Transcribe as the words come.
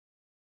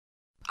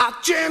I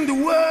change the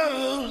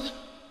world.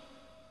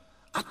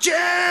 I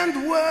change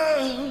the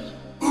world.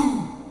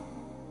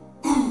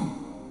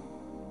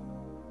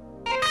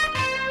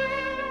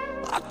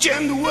 I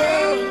change the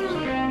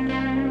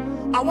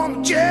world. I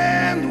want to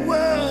change the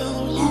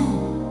world.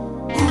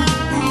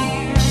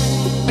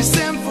 Be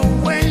sinful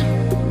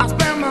when I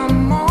spend my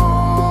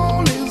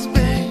mornings,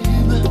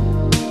 baby.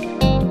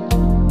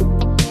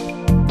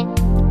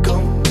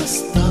 Come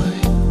this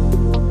time.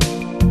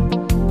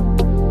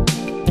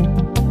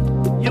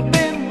 You've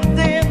been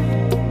within,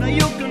 now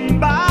you can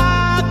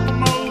buy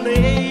my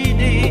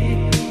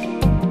lady.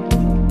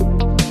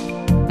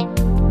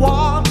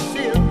 What's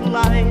it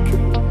like?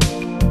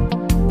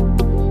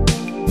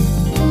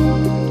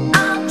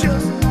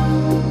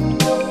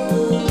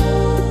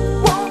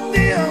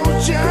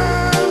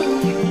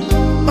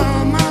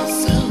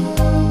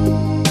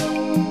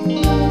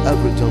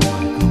 Every time I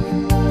go,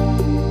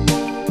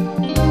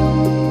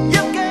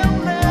 You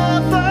can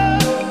never,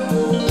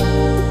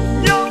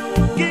 you're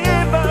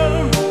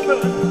given,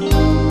 but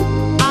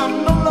I'm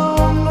no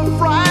longer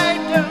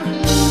frightened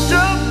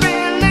to be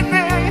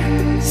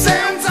living.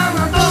 Santa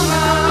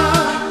Madonna,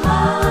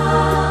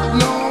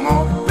 no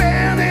more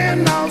pain and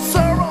no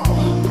sorrow.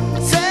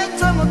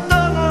 Santa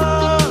Madonna,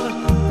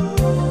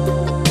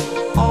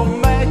 I'll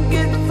make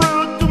it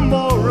through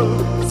tomorrow.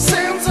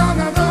 Santa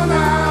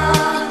Madonna,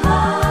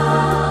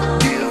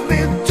 give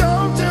me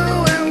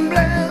total and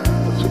blessed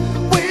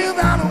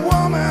without a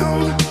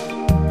woman.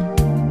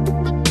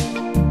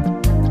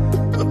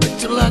 A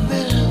picture like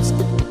this.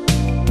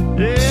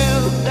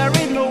 Yeah, there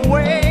ain't no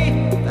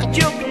way that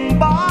you can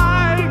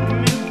buy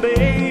me,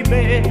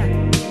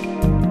 baby.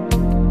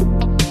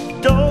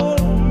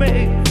 Don't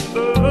make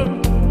her.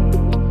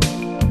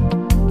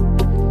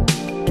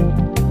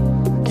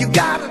 You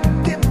gotta